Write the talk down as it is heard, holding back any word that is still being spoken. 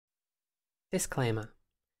Disclaimer.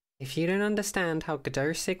 If you don't understand how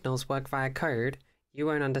Godot signals work via code, you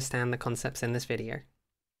won't understand the concepts in this video.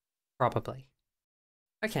 Probably.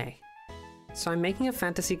 Okay, so I'm making a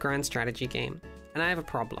fantasy grand strategy game, and I have a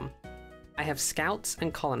problem. I have scouts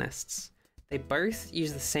and colonists. They both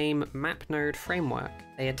use the same map node framework.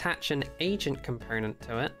 They attach an agent component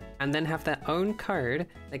to it, and then have their own code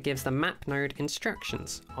that gives the map node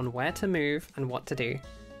instructions on where to move and what to do.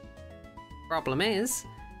 Problem is,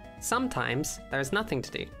 sometimes there is nothing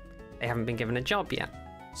to do. They haven't been given a job yet,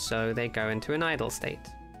 so they go into an idle state.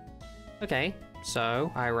 Okay,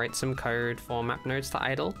 so I write some code for map nodes to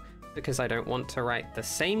idle, because I don't want to write the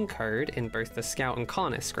same code in both the scout and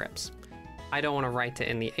colonist scripts. I don't want to write it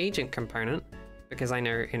in the agent component, because I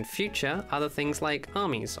know in future other things like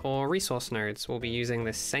armies or resource nodes will be using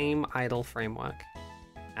this same idle framework.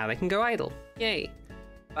 Now they can go idle, yay!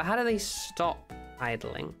 But how do they stop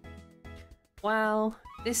idling? Well,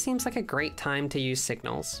 this seems like a great time to use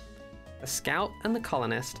signals. The scout and the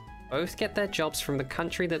colonist both get their jobs from the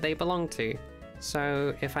country that they belong to,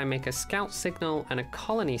 so if I make a scout signal and a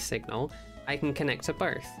colony signal, I can connect to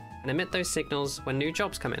both and emit those signals when new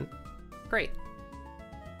jobs come in. Great.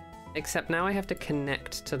 Except now I have to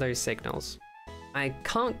connect to those signals. I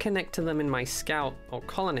can't connect to them in my scout or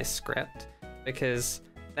colonist script because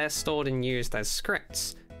they're stored and used as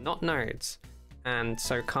scripts, not nodes, and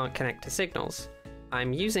so can't connect to signals.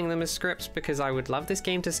 I'm using them as scripts because I would love this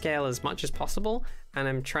game to scale as much as possible, and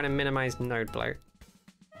I'm trying to minimize node bloat.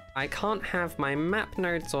 I can't have my map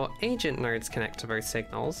nodes or agent nodes connect to both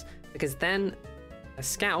signals, because then a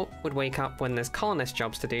scout would wake up when there's colonist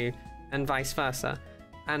jobs to do, and vice versa.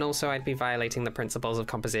 And also I'd be violating the principles of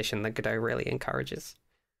composition that Godot really encourages.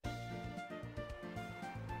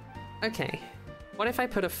 Okay, what if I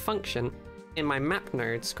put a function in my map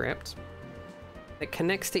node script that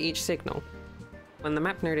connects to each signal? When the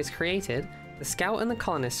map node is created, the scout and the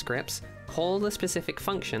colonist scripts call the specific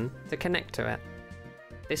function to connect to it.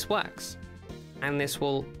 This works. And this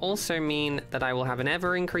will also mean that I will have an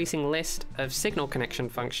ever-increasing list of signal connection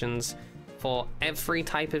functions for every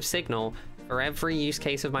type of signal for every use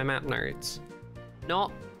case of my map nodes.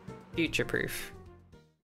 Not future-proof.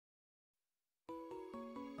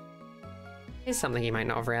 Here's something you might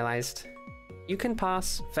not have realized. You can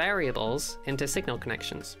pass variables into signal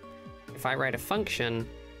connections. If I write a function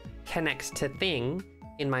connect to thing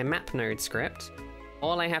in my map node script,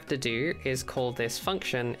 all I have to do is call this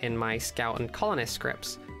function in my scout and colonist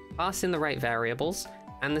scripts, pass in the right variables,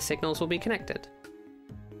 and the signals will be connected.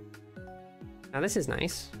 Now this is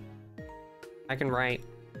nice. I can write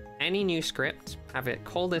any new script, have it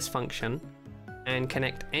call this function, and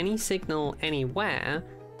connect any signal anywhere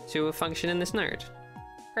to a function in this node.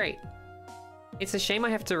 Great. It's a shame I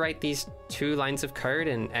have to write these 2 lines of code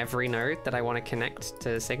in every node that I want to connect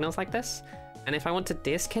to signals like this. And if I want to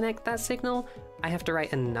disconnect that signal, I have to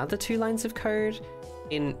write another 2 lines of code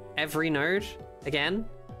in every node again.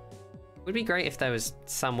 It would be great if there was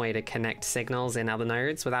some way to connect signals in other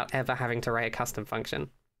nodes without ever having to write a custom function.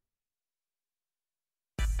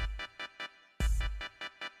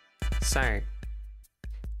 So,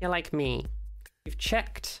 you're like me. You've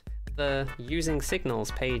checked the using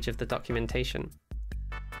signals page of the documentation.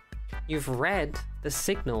 You've read the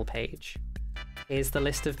signal page. Here's the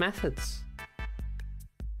list of methods.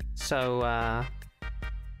 So,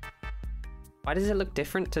 why does it look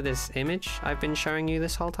different to this image I've been showing you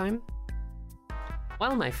this whole time?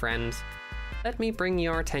 Well, my friend, let me bring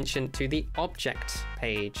your attention to the object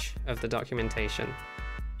page of the documentation.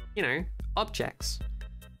 You know, objects.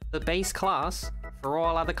 The base class for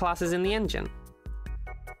all other classes in the engine.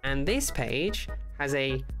 And this page has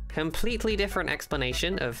a completely different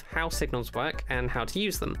explanation of how signals work and how to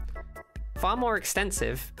use them. Far more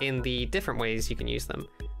extensive in the different ways you can use them.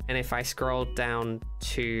 And if I scroll down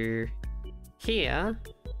to here,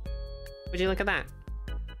 would you look at that?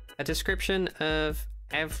 A description of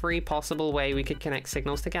every possible way we could connect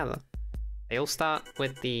signals together. They all start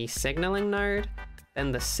with the signaling node,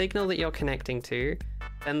 then the signal that you're connecting to,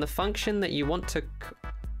 then the function that you want to...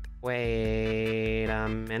 Wait a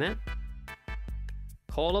minute.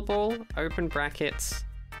 Callable, open brackets,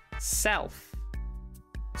 self.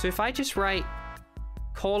 So if I just write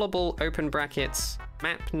callable, open brackets,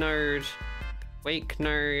 map node, wake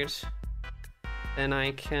node, then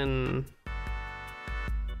I can...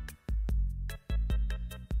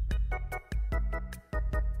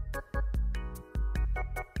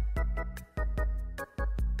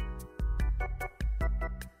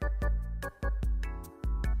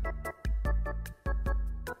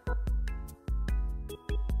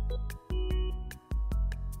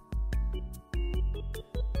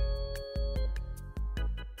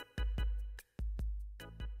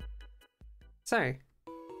 So,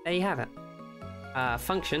 there you have it. A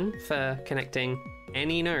function for connecting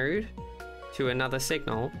any node to another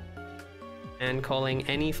signal and calling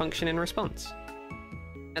any function in response.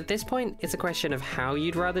 At this point, it's a question of how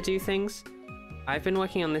you'd rather do things. I've been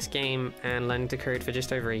working on this game and learning to code for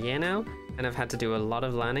just over a year now, and I've had to do a lot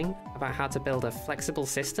of learning about how to build a flexible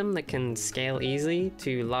system that can scale easily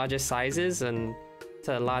to larger sizes and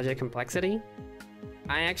to larger complexity.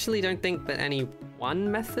 I actually don't think that any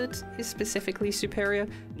one method is specifically superior,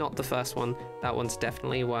 not the first one, that one's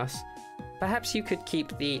definitely worse. Perhaps you could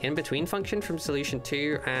keep the in-between function from solution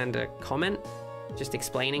 2 and a comment, just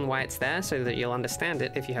explaining why it's there so that you'll understand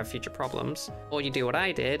it if you have future problems. Or you do what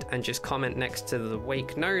I did and just comment next to the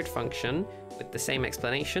wake node function with the same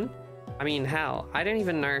explanation. I mean, hell, I don't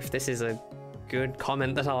even know if this is a good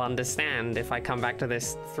comment that I'll understand if I come back to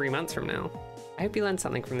this 3 months from now. I hope you learned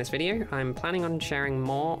something from this video. I'm planning on sharing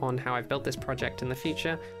more on how I've built this project in the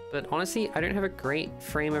future, but honestly, I don't have a great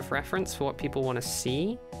frame of reference for what people want to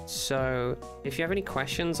see. So if you have any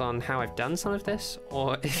questions on how I've done some of this,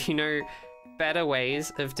 or if you know better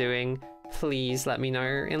ways of doing, please let me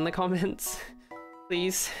know in the comments.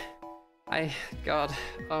 Please. Oh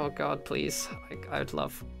God, please. I'd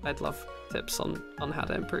love tips on how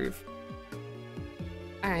to improve.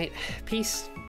 All right, peace.